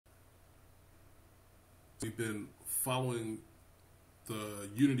We've been following the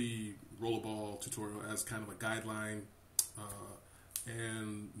Unity rollerball tutorial as kind of a guideline,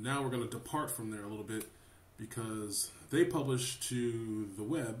 and now we're going to depart from there a little bit because they publish to the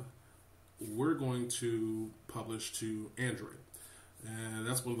web. We're going to publish to Android, and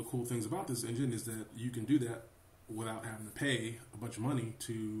that's one of the cool things about this engine is that you can do that without having to pay a bunch of money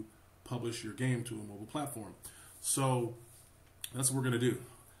to publish your game to a mobile platform. So that's what we're going to do.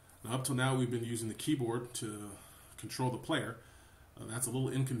 Now, up till now, we've been using the keyboard to control the player. That's a little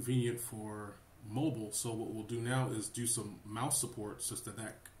inconvenient for mobile, so what we'll do now is do some mouse support such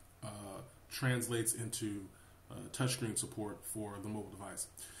that translates into touchscreen support for the mobile device.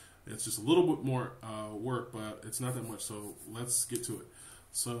 It's just a little bit more work, but it's not that much, so let's get to it.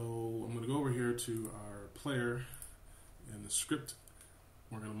 So I'm going to go over here to our player and the script.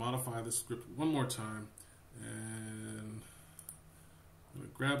 We're going to modify the script one more time, and I'm going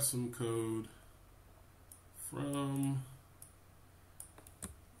to grab some code from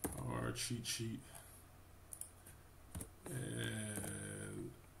our cheat sheet,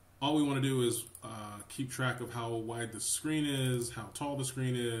 and all we want to do is keep track of how wide the screen is, how tall the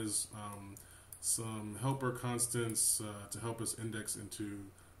screen is, some helper constants to help us index into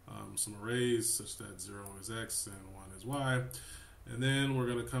some arrays such that 0 is x and 1 is y. And then we're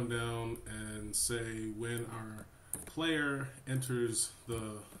going to come down and say when our player enters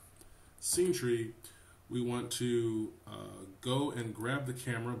the scene tree, we want to go and grab the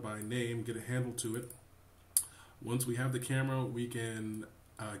camera by name, get a handle to it. Once we have the camera, we can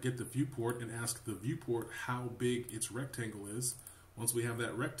get the viewport and ask the viewport how big its rectangle is. Once we have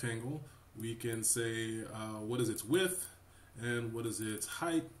that rectangle, we can say what is its width and what is its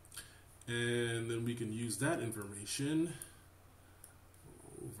height, and then we can use that information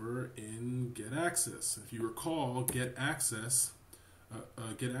over in get access. If you recall, get access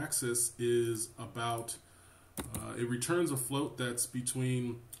is about it returns a float that's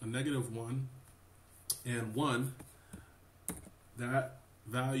between a -1 and 1. That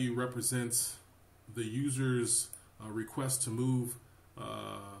value represents the user's request to move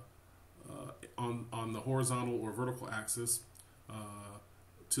on the horizontal or vertical axis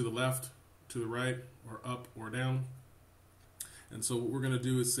to the left, to the right, or up or down. And so what we're going to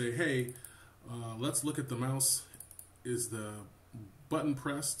do is say, hey, let's look at the mouse. Is the button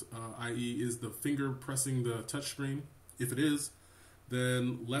pressed, i.e. is the finger pressing the touch screen? If it is,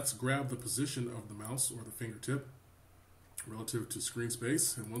 then let's grab the position of the mouse or the fingertip relative to screen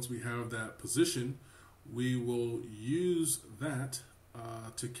space. And once we have that position, we will use that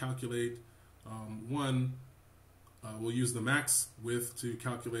to calculate we'll use the max width to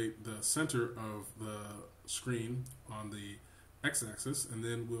calculate the center of the screen on the x-axis, and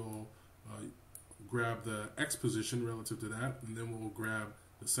then we'll grab the x position relative to that, and then we'll grab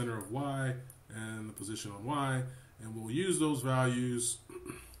the center of y and the position on y, and we'll use those values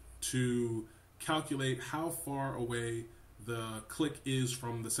to calculate how far away the click is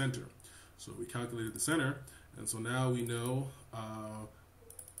from the center. So we calculated the center, and so now we know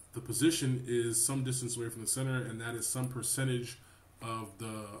the position is some distance away from the center, and that is some percentage of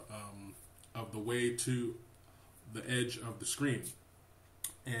the way to the edge of the screen.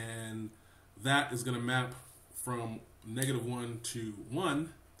 And that is going to map from -1 to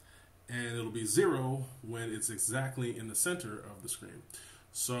 1, and it'll be 0 when it's exactly in the center of the screen.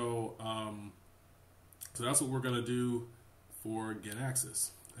 So, so that's what we're going to do for get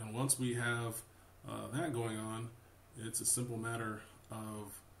access. And once we have that going on, it's a simple matter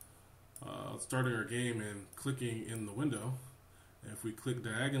of starting our game and clicking in the window. And if we click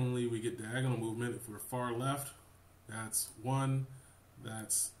diagonally, we get diagonal movement. If we're far left, that's 1.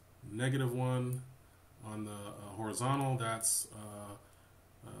 That's -1 on the horizontal. That's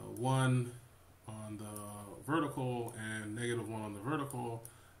 1 on the vertical, and -1 on the vertical,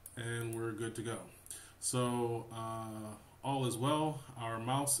 and we're good to go. So all is well. Our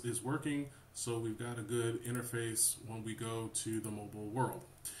mouse is working, so we've got a good interface when we go to the mobile world.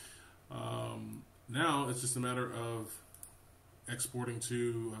 Now it's just a matter of exporting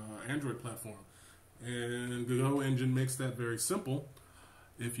to Android platform, and Godot Engine makes that very simple.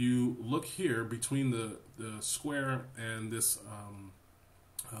 If you look here between the square and this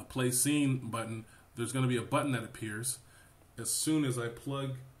play scene button, there's going to be a button that appears as soon as I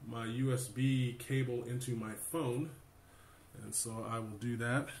plug my USB cable into my phone. And so I will do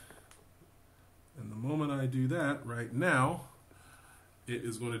that. And the moment I do that right now, it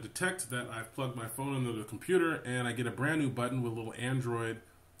is going to detect that I've plugged my phone into the computer, and I get a brand new button with a little Android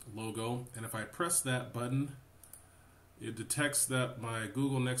logo. And if I press that button, it detects that my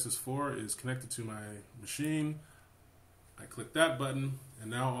Google Nexus 4 is connected to my machine. I click that button, And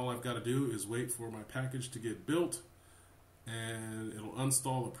now all I've got to do is wait for my package to get built, and it'll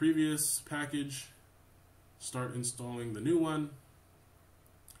uninstall the previous package, start installing the new one,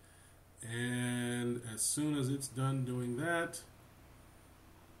 and as soon as it's done doing that,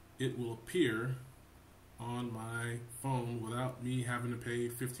 it will appear on my phone without me having to pay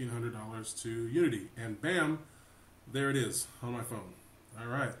 $1,500 to Unity. And bam, there it is on my phone.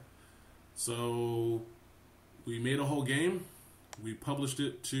 Alright, so we made a whole game, we published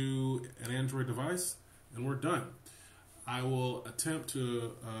it to an Android device, and we're done. I will attempt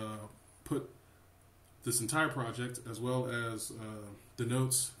to put this entire project, as well as the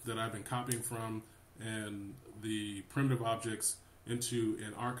notes that I've been copying from and the primitive objects, into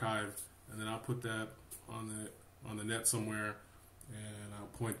an archive, and then I'll put that on the net somewhere, and I'll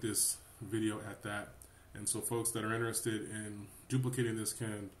point this video at that. And so folks that are interested in duplicating this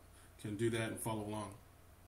can do that and follow along.